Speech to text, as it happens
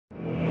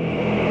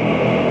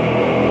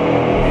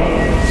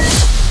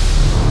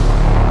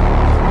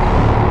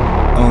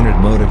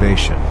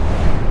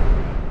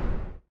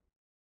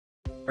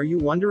Are you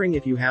wondering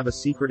if you have a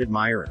secret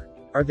admirer?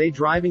 Are they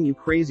driving you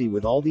crazy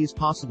with all these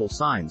possible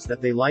signs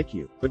that they like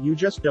you, but you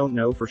just don't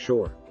know for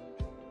sure?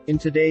 In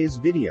today's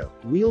video,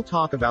 we'll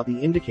talk about the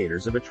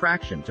indicators of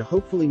attraction to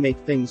hopefully make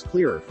things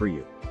clearer for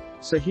you.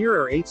 So here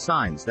are 8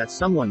 signs that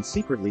someone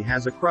secretly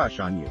has a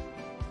crush on you.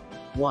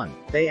 1.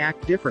 They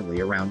act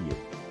differently around you.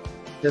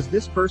 Does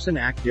this person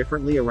act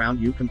differently around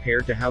you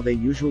compared to how they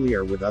usually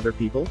are with other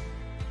people?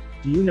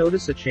 Do you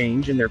notice a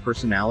change in their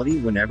personality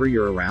whenever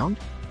you're around?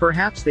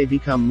 Perhaps they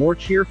become more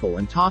cheerful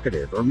and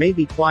talkative, or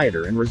maybe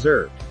quieter and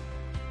reserved.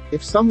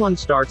 If someone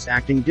starts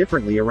acting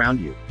differently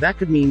around you, that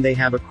could mean they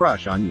have a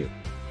crush on you.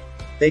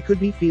 They could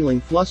be feeling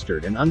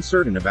flustered and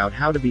uncertain about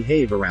how to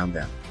behave around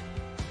them.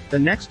 The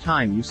next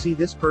time you see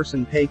this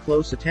person, pay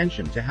close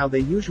attention to how they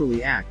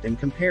usually act and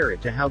compare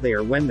it to how they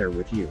are when they're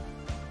with you.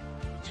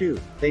 2.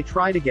 They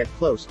try to get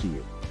close to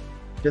you.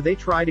 Do they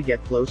try to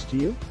get close to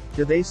you?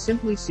 Do they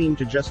simply seem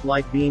to just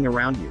like being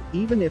around you,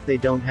 even if they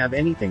don't have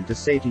anything to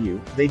say to you?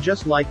 They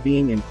just like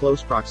being in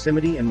close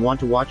proximity and want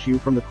to watch you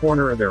from the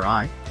corner of their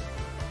eye?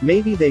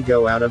 Maybe they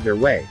go out of their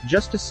way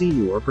just to see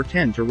you or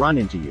pretend to run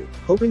into you,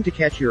 hoping to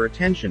catch your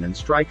attention and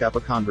strike up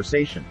a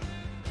conversation.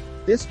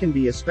 This can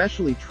be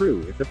especially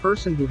true if the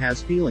person who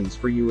has feelings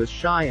for you is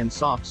shy and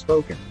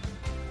soft-spoken.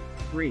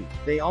 3.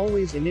 They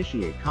always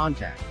initiate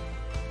contact.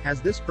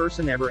 Has this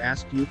person ever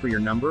asked you for your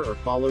number or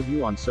followed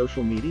you on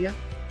social media?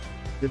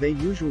 Do they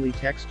usually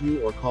text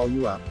you or call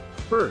you up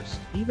first,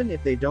 even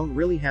if they don't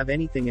really have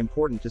anything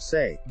important to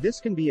say? This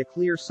can be a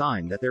clear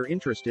sign that they're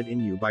interested in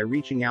you by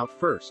reaching out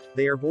first.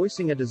 They are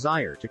voicing a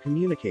desire to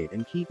communicate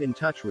and keep in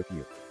touch with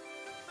you.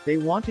 They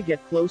want to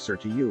get closer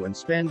to you and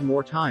spend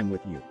more time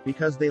with you,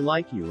 because they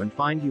like you and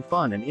find you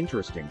fun and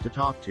interesting to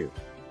talk to.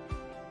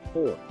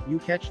 4. You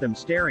catch them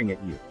staring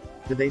at you.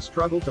 Do they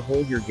struggle to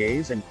hold your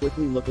gaze and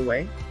quickly look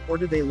away? Or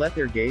do they let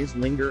their gaze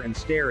linger and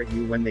stare at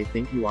you when they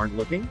think you aren't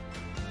looking?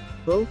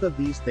 Both of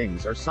these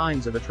things are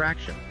signs of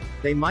attraction.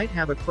 They might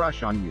have a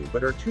crush on you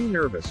but are too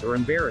nervous or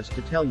embarrassed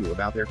to tell you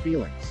about their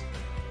feelings.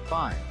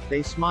 5.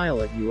 They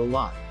smile at you a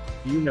lot.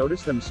 Do you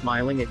notice them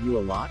smiling at you a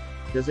lot?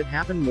 Does it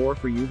happen more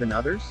for you than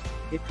others?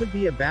 It could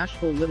be a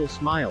bashful little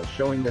smile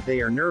showing that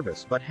they are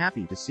nervous but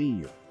happy to see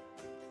you.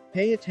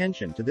 Pay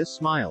attention to this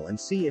smile and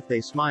see if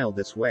they smile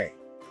this way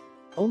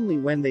only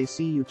when they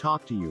see you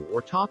talk to you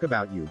or talk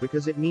about you,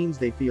 because it means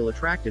they feel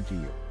attracted to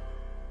you.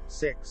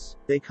 6.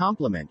 They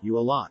compliment you a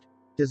lot.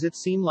 Does it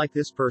seem like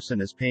this person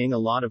is paying a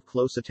lot of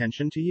close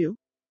attention to you?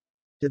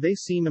 Do they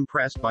seem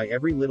impressed by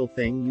every little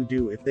thing you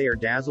do if they are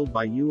dazzled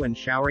by you and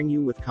showering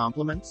you with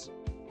compliments?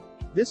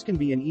 This can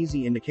be an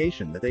easy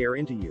indication that they are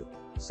into you.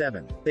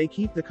 7. They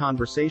keep the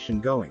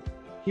conversation going.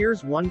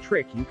 Here's one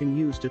trick you can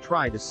use to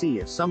try to see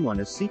if someone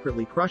is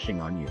secretly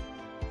crushing on you.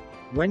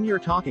 When you're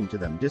talking to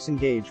them,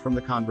 disengage from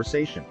the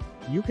conversation.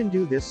 You can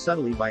do this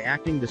subtly by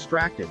acting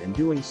distracted and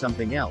doing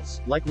something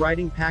else, like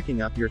writing,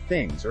 packing up your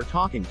things, or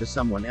talking to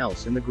someone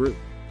else in the group.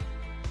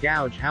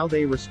 Gauge how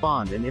they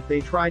respond and if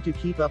they try to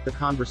keep up the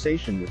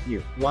conversation with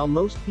you, while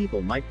most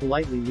people might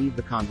politely leave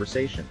the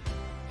conversation.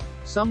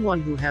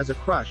 Someone who has a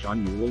crush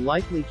on you will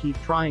likely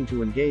keep trying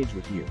to engage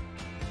with you.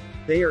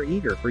 They are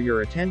eager for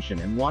your attention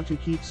and want to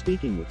keep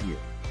speaking with you.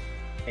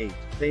 8.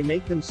 They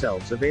make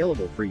themselves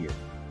available for you.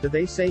 Do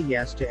they say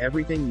yes to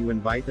everything you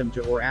invite them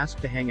to or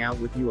ask to hang out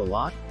with you a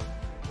lot?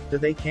 Do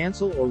they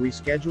cancel or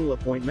reschedule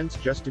appointments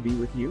just to be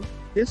with you?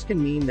 This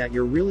can mean that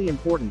you're really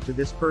important to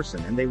this person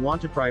and they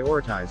want to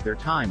prioritize their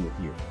time with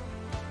you.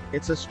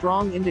 It's a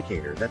strong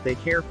indicator that they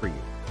care for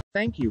you.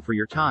 Thank you for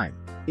your time.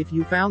 If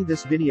you found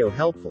this video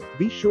helpful,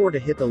 be sure to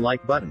hit the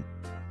like button.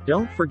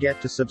 Don't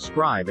forget to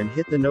subscribe and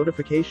hit the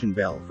notification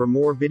bell for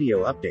more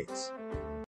video updates.